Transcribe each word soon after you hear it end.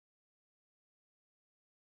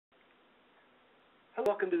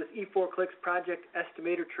Welcome to this E4 Clicks Project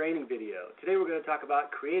Estimator training video. Today we're going to talk about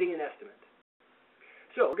creating an estimate.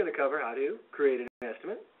 So we're going to cover how to create an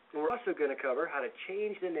estimate, and we're also going to cover how to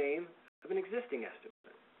change the name of an existing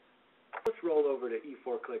estimate. Let's roll over to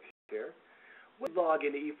E4 Clicks here. When we log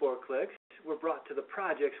into E4 Clicks, we're brought to the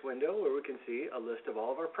Projects window where we can see a list of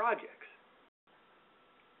all of our projects.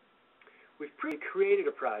 We've created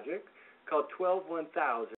a project called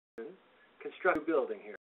 12-1000, Construct a Building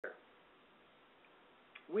here.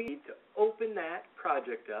 We need to open that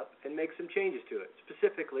project up and make some changes to it.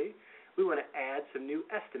 Specifically, we want to add some new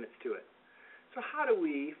estimates to it. So how do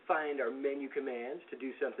we find our menu commands to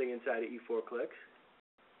do something inside of E4 Clicks?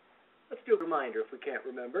 Let's do a reminder if we can't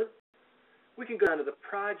remember. We can go down to the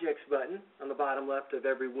Projects button. On the bottom left of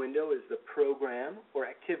every window is the Program or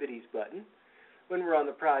Activities button. When we're on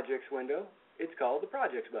the Projects window, it's called the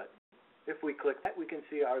Projects button. If we click that, we can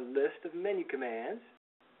see our list of menu commands.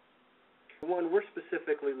 The one we're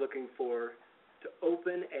specifically looking for to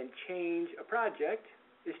open and change a project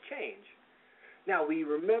is change. Now, we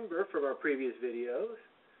remember from our previous videos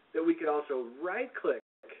that we could also right-click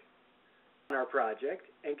on our project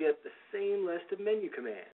and get the same list of menu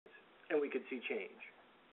commands, and we could see change.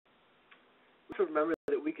 Also remember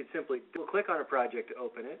that we could simply double-click on a project to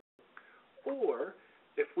open it, or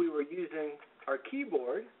if we were using our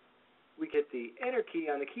keyboard, we hit the Enter key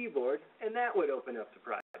on the keyboard, and that would open up the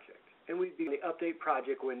project. And we'd be in the Update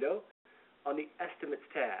Project window on the Estimates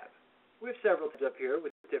tab. We have several tabs up here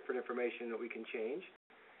with different information that we can change.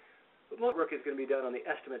 But most work is going to be done on the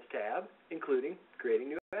Estimates tab, including creating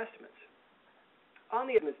new estimates. On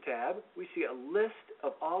the Estimates tab, we see a list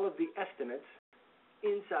of all of the estimates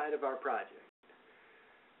inside of our project.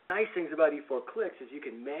 Nice things about E4 Clicks is you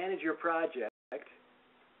can manage your project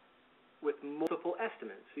with multiple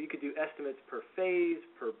estimates. So you could do estimates per phase,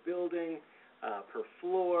 per building, per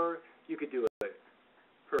floor. You could do it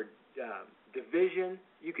per division.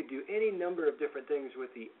 You could do any number of different things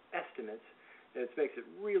with the estimates, and it makes it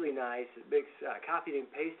really nice. It makes copying and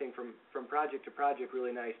pasting from project to project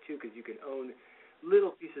really nice too, because you can own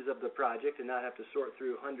little pieces of the project and not have to sort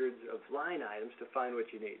through hundreds of line items to find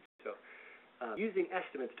what you need. So using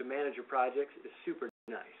estimates to manage your projects is super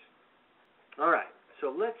nice. All right,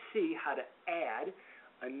 so let's see how to add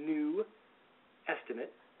a new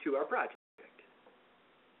estimate to our project.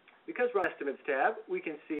 Because we're on the Estimates tab, we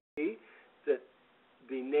can see that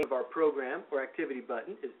the name of our program or activity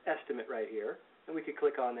button is Estimate right here, and we can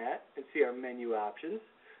click on that and see our menu options,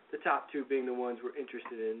 the top two being the ones we're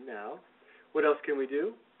interested in now. What else can we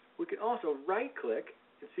do? We can also right-click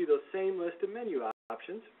and see those same list of menu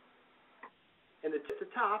options, and at the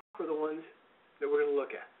top are the ones that we're going to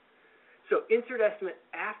look at. So Insert Estimate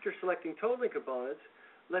after selecting totaling components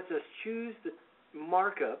lets us choose the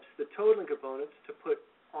markups, the totaling components, to put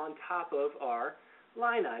on top of our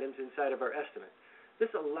line items inside of our estimate. This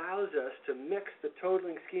allows us to mix the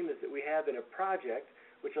totaling schemas that we have in a project,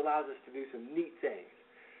 which allows us to do some neat things.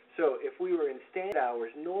 So if we were in standard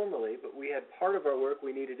hours normally, but we had part of our work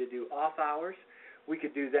we needed to do off hours, we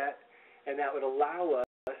could do that, and that would allow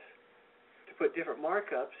us to put different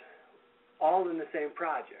markups all in the same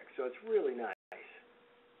project. So it's really nice.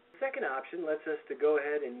 The second option lets us to go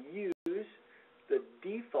ahead and use the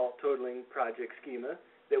default totaling project schema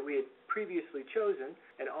that we had previously chosen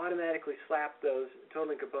and automatically slap those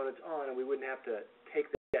totaling components on, and we wouldn't have to take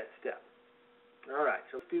that step. All right,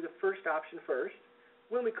 so let's do the first option first.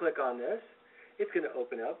 When we click on this, it's going to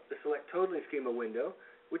open up the Select Totaling Schema window,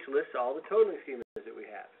 which lists all the totaling schemas that we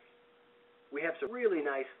have. We have some really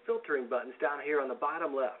nice filtering buttons down here on the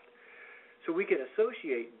bottom left. So we can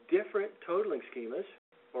associate different totaling schemas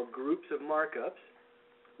or groups of markups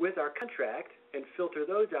with our contract and filter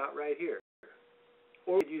those out right here.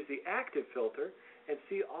 Or we could use the active filter and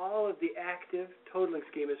see all of the active totaling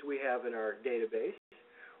schemas we have in our database.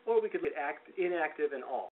 Or we could look at inactive and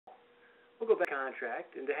all. We'll go back to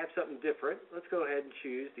contract, and to have something different, let's go ahead and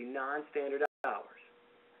choose the non-standard hours.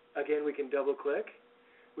 Again, we can double-click.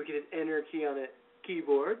 We can hit Enter key on the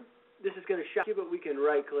keyboard. This is going to shock you, but we can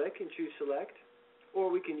right-click and choose Select. Or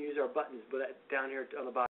we can use our buttons down here on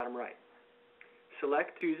the bottom right.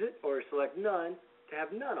 Select, choose it, or select None to have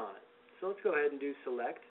none on it. So let's go ahead and do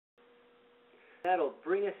Select. That'll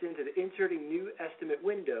bring us into the Inserting New Estimate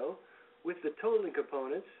window with the totaling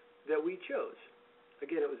components that we chose.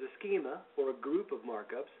 Again, it was a schema or a group of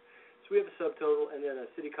markups. So we have a subtotal and then a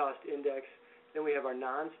city cost index. Then we have our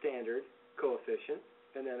non-standard coefficient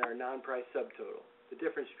and then our non-price subtotal. The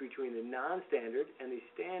difference between the non-standard and the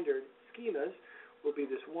standard schemas will be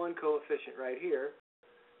this one coefficient right here.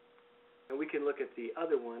 And we can look at the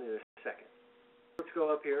other one in a second. Let's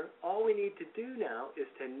go up here. All we need to do now is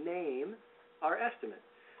to name our estimate.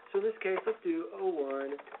 So in this case, let's do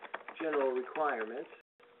 01 general requirements.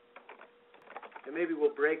 And maybe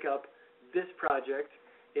we'll break up this project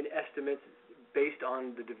in estimates based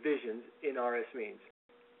on the divisions in RS means.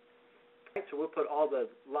 Right, so we'll put all the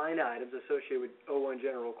line items associated with 01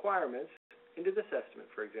 general requirements into this estimate,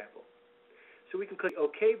 for example. So we can click the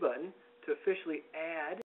OK button to officially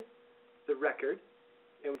add the record,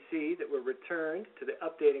 and we see that we're returned to the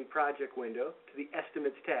updating project window to the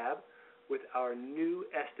Estimates tab with our new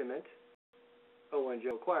estimate, 01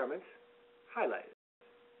 general requirements, highlighted.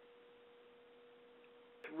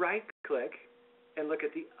 Right-click and look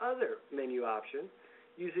at the other menu option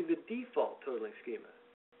using the default totaling schema.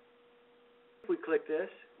 If we click this,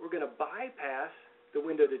 we're going to bypass the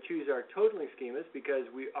window to choose our totaling schemas because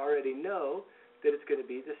we already know that it's going to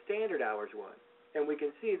be the standard hours one. And we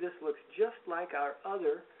can see this looks just like our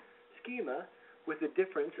other schema with the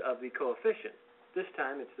difference of the coefficient. This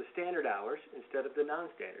time it's the standard hours instead of the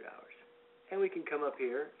non-standard hours. And we can come up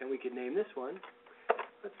here and we can name this one,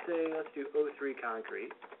 let's do 03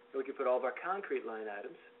 concrete. And we can put all of our concrete line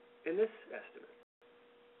items in this estimate.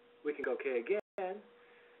 We can go OK again.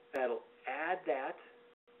 That'll add that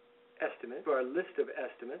estimate to our list of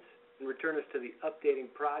estimates and return us to the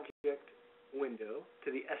updating project window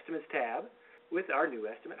to the Estimates tab with our new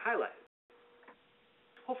estimate highlighted.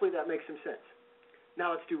 Hopefully that makes some sense.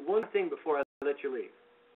 Now let's do one thing before I let you leave.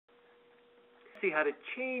 See how to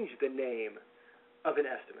change the name of an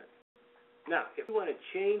estimate. Now, if we want to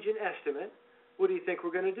change an estimate, what do you think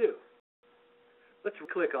we're going to do? Let's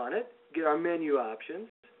click on it, get our menu options,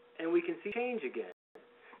 and we can see change again.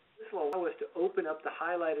 This will allow us to open up the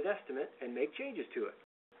highlighted estimate and make changes to it.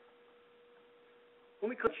 When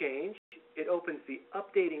we click change, it opens the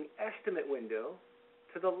updating estimate window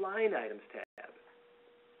to the line items tab.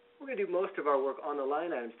 We're going to do most of our work on the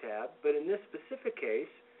line items tab, but in this specific case,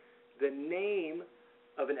 the name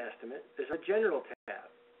of an estimate is a general tab,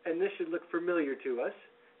 and this should look familiar to us.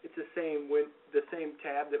 It's the same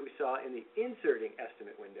tab that we saw in the inserting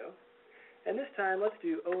estimate window. And this time, let's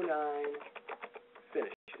do 09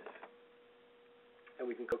 finishes. And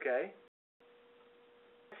we can click OK.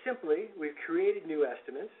 Simply, we've created new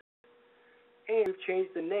estimates, and we've changed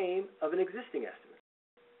the name of an existing estimate.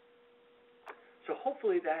 So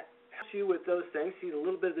hopefully that helps you with those things, see a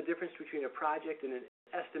little bit of the difference between a project and an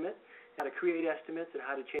estimate, how to create estimates, and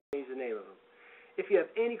how to change the name of them. If you have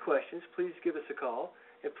any questions, please give us a call,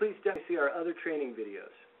 and please definitely see our other training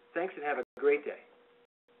videos. Thanks, and have a great day.